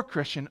mature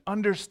Christian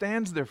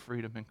understands their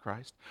freedom in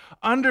Christ,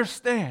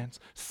 understands,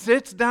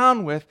 sits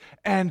down with,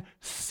 and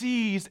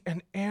sees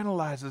and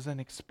analyzes and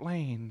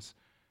explains,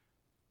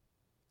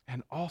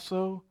 and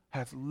also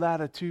has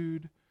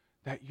latitude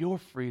that your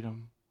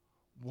freedom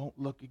won't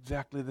look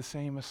exactly the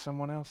same as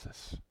someone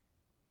else's.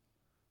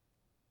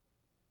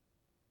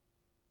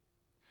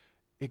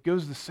 It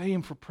goes the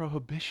same for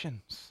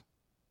prohibitions.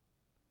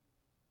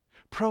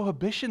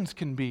 Prohibitions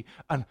can be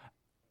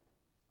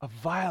a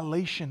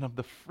violation of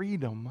the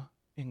freedom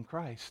in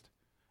Christ.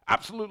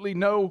 Absolutely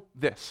no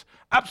this.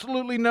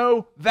 Absolutely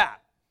no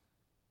that.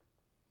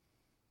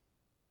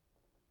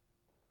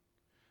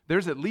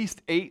 There's at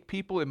least 8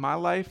 people in my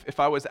life, if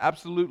I was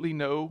absolutely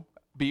no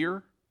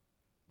beer,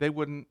 they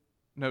wouldn't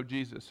know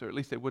Jesus, or at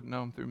least they wouldn't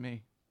know him through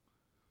me,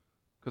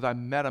 because I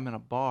met him in a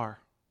bar.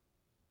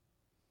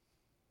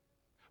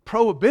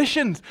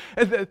 Prohibitions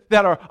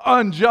that are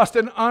unjust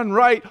and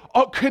unright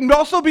can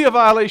also be a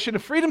violation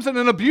of freedoms and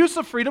an abuse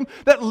of freedom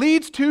that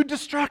leads to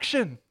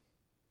destruction.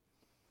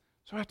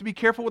 So we have to be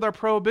careful with our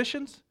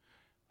prohibitions.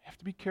 We have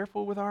to be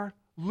careful with our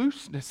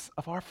looseness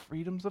of our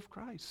freedoms of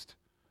Christ.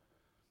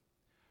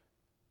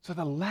 So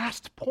the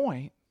last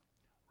point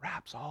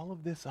wraps all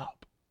of this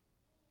up.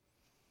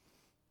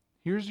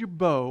 Here's your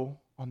bow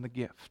on the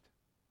gift.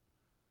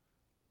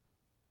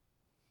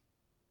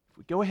 If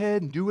we go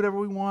ahead and do whatever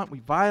we want, we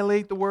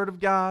violate the Word of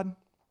God.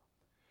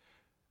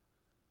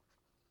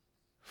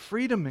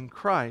 Freedom in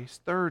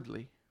Christ,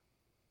 thirdly,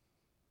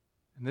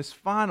 and this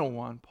final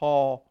one,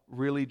 Paul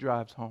really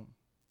drives home.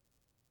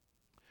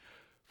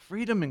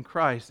 Freedom in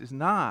Christ is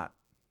not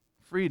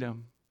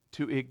freedom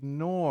to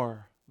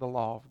ignore the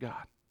law of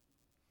God.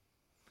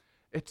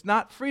 It's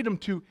not freedom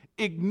to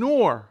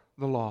ignore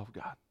the law of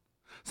God.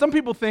 Some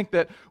people think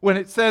that when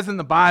it says in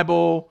the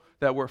Bible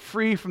that we're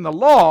free from the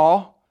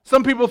law,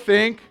 some people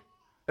think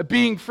that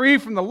being free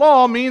from the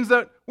law means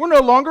that we're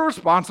no longer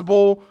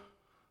responsible.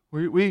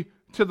 We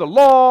to the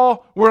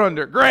law, we're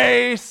under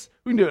grace,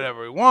 we can do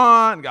whatever we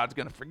want, God's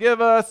going to forgive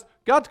us.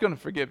 God's going to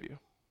forgive you.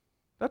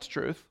 That's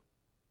truth.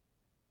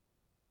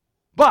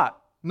 But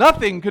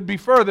nothing could be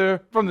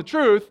further from the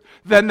truth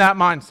than that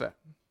mindset.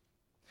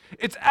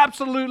 It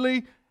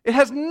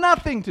has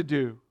nothing to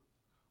do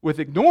with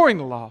ignoring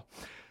the law.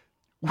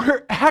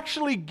 We're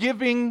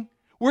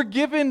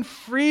given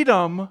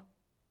freedom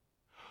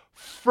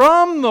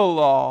from the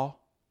law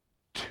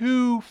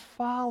to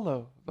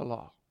follow the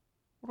law.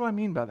 What do I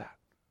mean by that?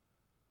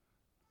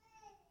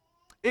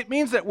 It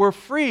means that we're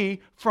free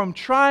from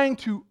trying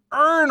to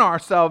earn our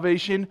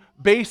salvation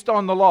based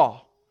on the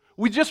law.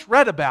 We just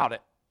read about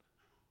it.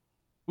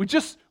 We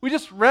just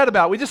read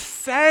about it. We just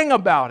sang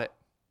about it.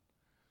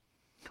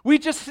 We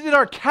just did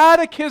our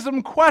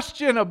catechism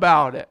question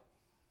about it.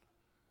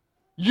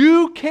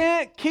 You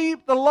can't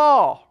keep the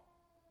law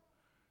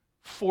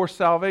for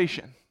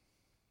salvation.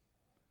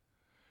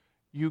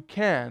 You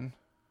can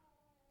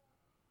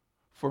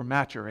for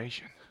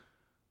maturation.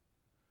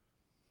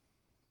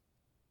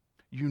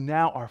 You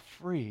now are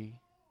free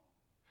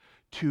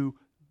to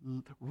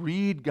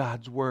read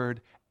God's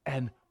Word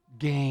and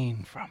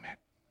gain from it.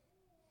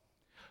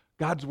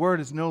 God's Word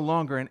is no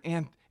longer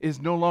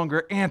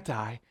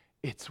anti,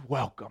 it's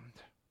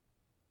welcomed.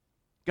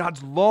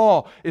 God's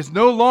law is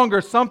no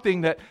longer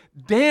something that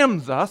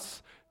damns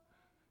us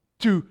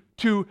to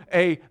to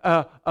a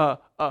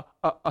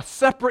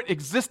separate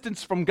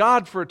existence from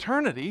God for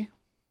eternity,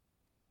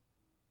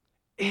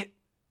 it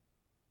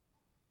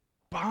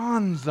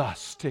bonds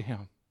us to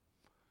Him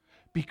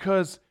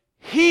because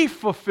He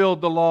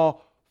fulfilled the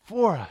law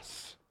for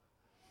us.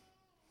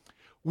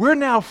 We're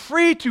now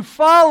free to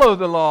follow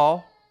the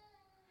law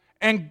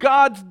and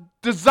God's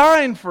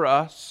design for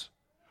us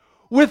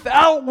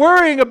without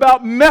worrying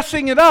about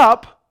messing it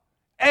up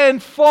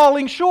and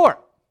falling short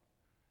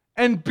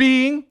and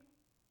being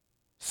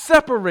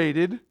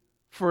separated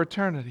for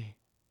eternity.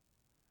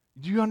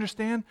 Do you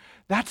understand?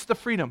 That's the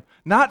freedom.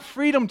 Not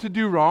freedom to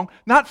do wrong,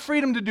 not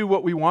freedom to do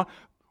what we want.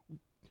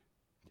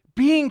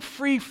 Being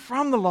free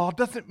from the law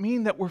doesn't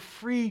mean that we're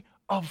free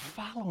of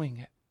following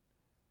it.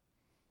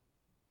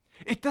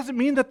 It doesn't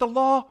mean that the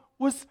law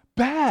was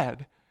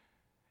bad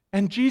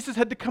and Jesus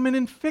had to come in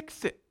and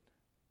fix it.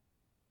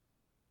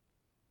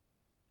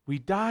 We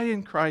die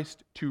in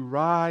Christ to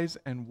rise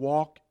and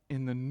walk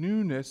in the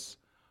newness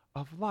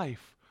of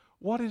life.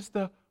 What is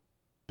the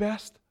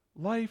best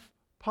life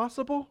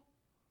possible?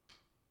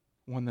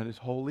 One that is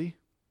holy.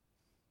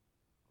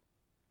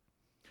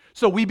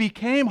 So we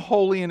became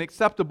holy and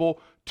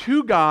acceptable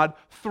to God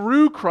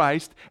through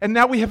Christ, and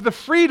now we have the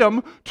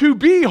freedom to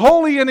be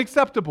holy and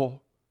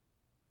acceptable.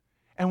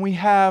 And we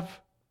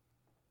have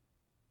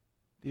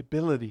the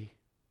ability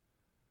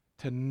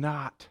to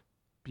not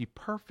be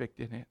perfect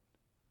in it.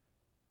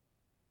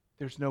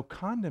 There's no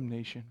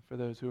condemnation for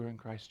those who are in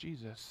Christ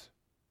Jesus.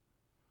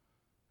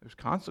 There's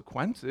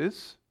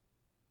consequences.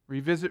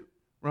 Revisit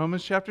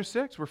Romans chapter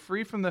 6. We're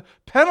free from the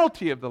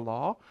penalty of the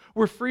law.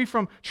 We're free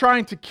from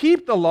trying to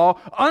keep the law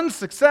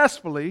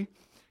unsuccessfully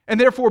and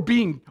therefore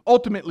being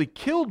ultimately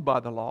killed by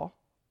the law.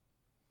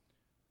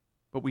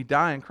 But we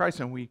die in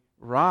Christ and we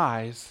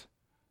rise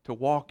to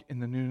walk in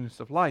the newness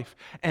of life.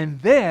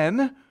 And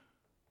then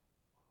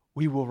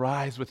we will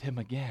rise with Him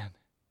again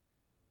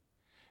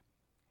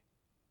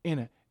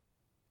in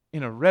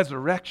a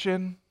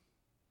resurrection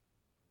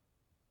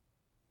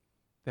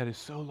that is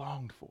so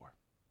longed for.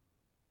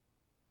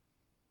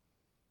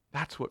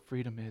 That's what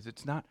freedom is.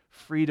 It's not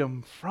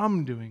freedom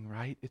from doing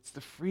right. It's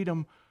the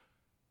freedom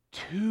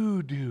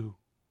to do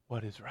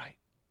what is right.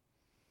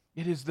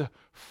 It is the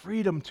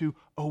freedom to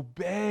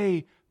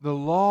obey the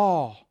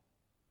law,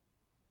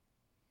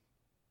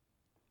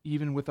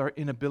 even with our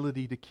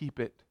inability to keep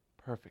it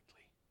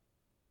perfectly.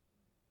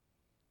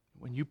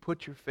 When you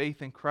put your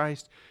faith in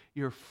Christ,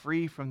 you're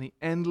free from the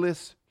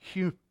endless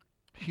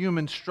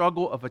human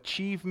struggle of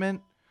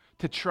achievement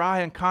to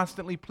try and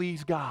constantly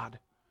please God.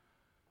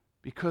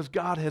 Because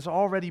God has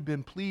already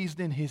been pleased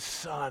in His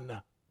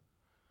Son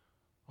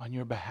on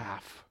your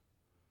behalf.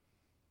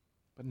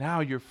 But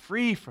now you're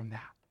free from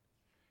that.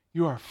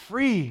 You are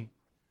free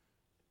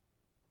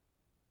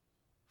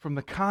from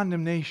the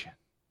condemnation.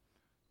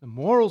 The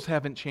morals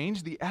haven't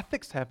changed, the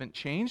ethics haven't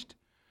changed,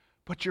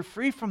 but you're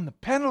free from the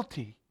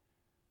penalty.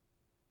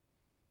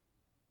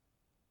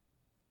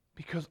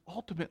 Because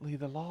ultimately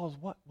the law is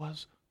what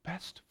was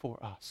best for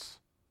us.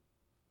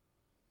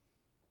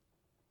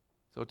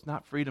 So it's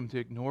not freedom to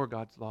ignore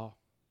God's law.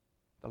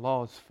 The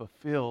law is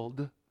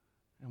fulfilled,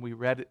 and we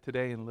read it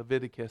today in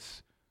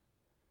Leviticus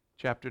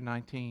chapter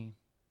 19.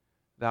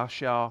 Thou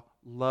shalt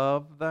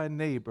love thy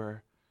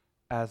neighbor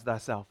as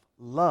thyself.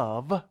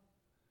 Love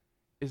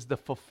is the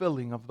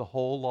fulfilling of the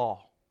whole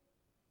law.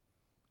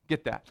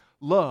 Get that?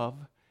 Love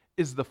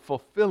is the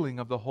fulfilling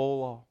of the whole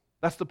law.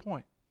 That's the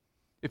point.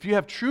 If you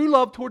have true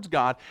love towards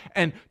God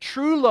and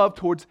true love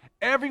towards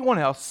everyone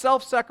else,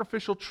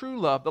 self-sacrificial true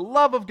love, the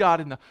love of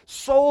God in the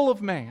soul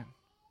of man,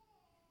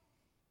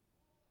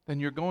 then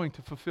you're going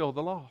to fulfill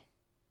the law.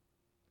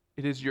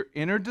 It is your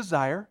inner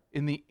desire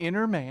in the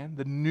inner man,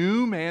 the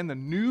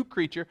new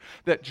creature,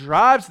 that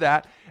drives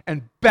that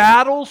and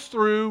battles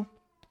through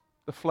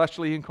the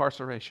fleshly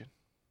incarceration.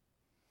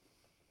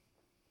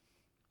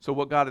 So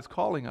what God is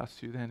calling us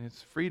to then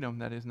is freedom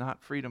that is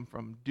not freedom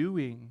from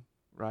doing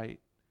right,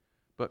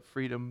 but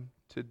freedom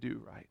to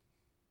do right.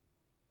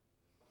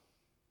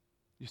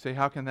 You say,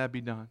 how can that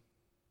be done?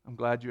 I'm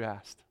glad you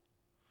asked,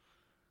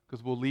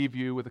 because we'll leave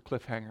you with a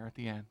cliffhanger at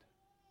the end.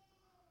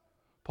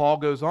 Paul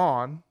goes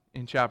on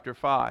in chapter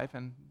 5,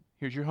 and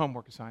here's your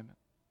homework assignment.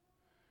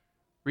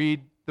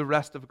 Read the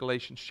rest of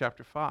Galatians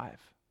chapter 5,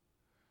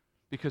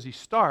 because he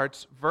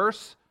starts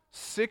verse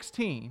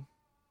 16,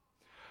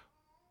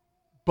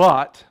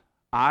 but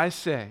I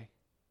say,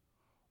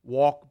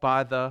 walk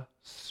by the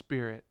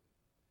Spirit,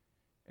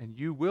 and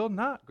you will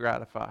not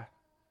gratify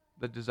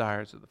the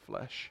desires of the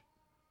flesh.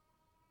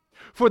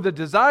 For the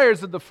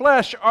desires of the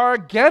flesh are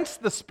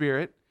against the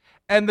Spirit,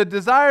 and the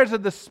desires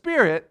of the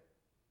Spirit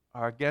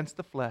are against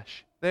the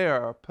flesh. They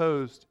are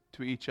opposed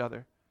to each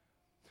other.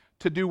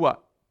 To do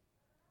what?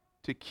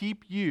 To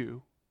keep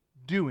you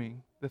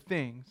doing the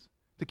things,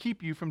 to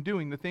keep you from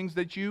doing the things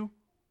that you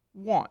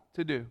want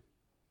to do.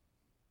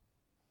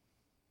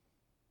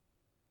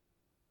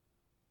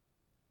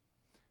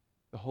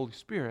 The Holy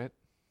Spirit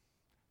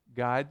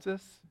guides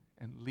us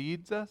and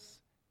leads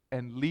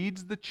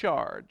the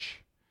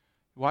charge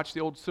Watch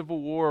the old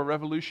Civil War or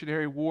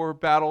Revolutionary War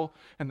battle,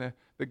 and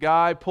the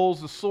guy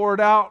pulls the sword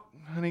out,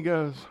 and he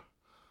goes,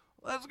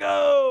 "Let's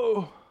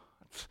go!"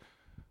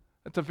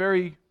 That's a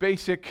very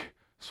basic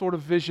sort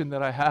of vision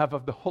that I have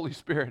of the Holy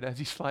Spirit as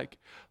he's like,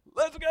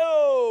 "Let's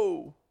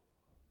go!"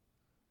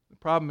 The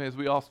problem is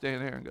we all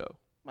stand there and go,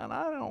 "Man,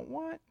 I don't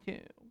want to.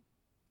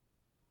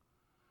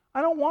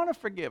 I don't want to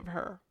forgive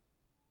her.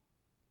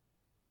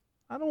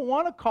 I don't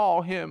want to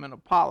call him and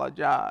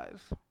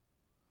apologize.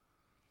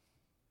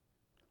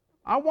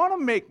 I want to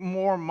make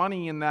more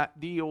money in that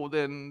deal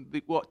than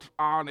what's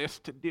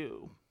honest to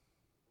do."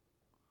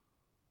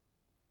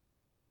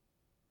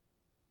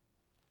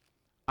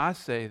 I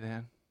say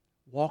then,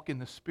 walk in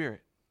the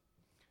Spirit,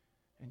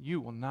 and you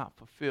will not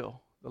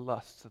fulfill the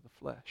lusts of the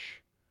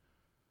flesh.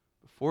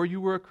 Before you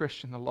were a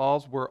Christian, the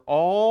laws were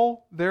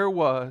all there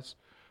was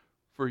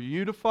for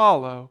you to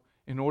follow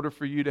in order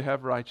for you to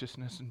have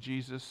righteousness, and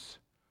Jesus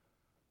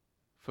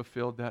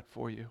fulfilled that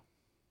for you.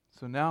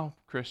 So now,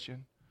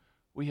 Christian,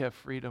 we have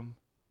freedom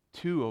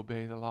to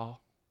obey the law.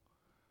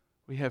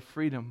 We have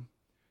freedom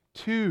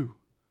to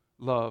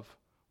love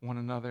one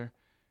another.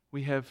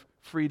 We have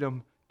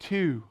freedom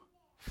to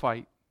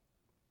fight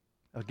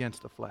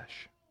against the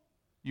flesh.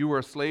 You were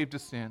a slave to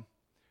sin.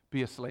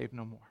 Be a slave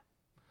no more.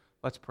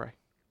 Let's pray.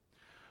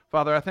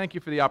 Father, I thank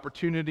you for the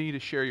opportunity to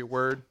share your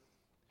word.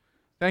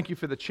 Thank you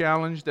for the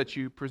challenge that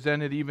you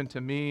presented even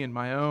to me in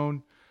my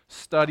own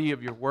study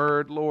of your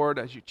word, Lord,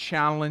 as you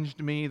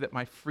challenged me that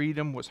my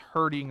freedom was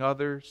hurting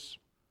others.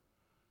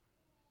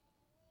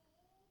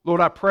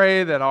 Lord, I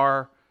pray that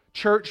our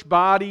church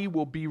body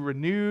will be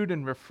renewed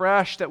and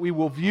refreshed, that we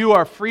will view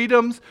our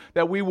freedoms,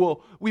 that we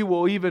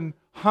will even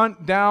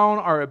hunt down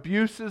our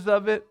abuses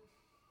of it.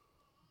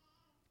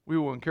 We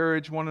will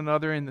encourage one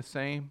another in the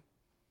same,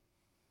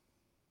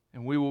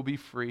 and we will be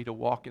free to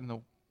walk in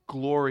the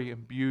glory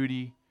and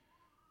beauty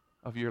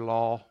of your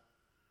law.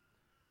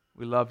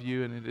 We love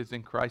you, and it is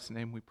in Christ's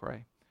name we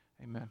pray.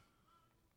 Amen.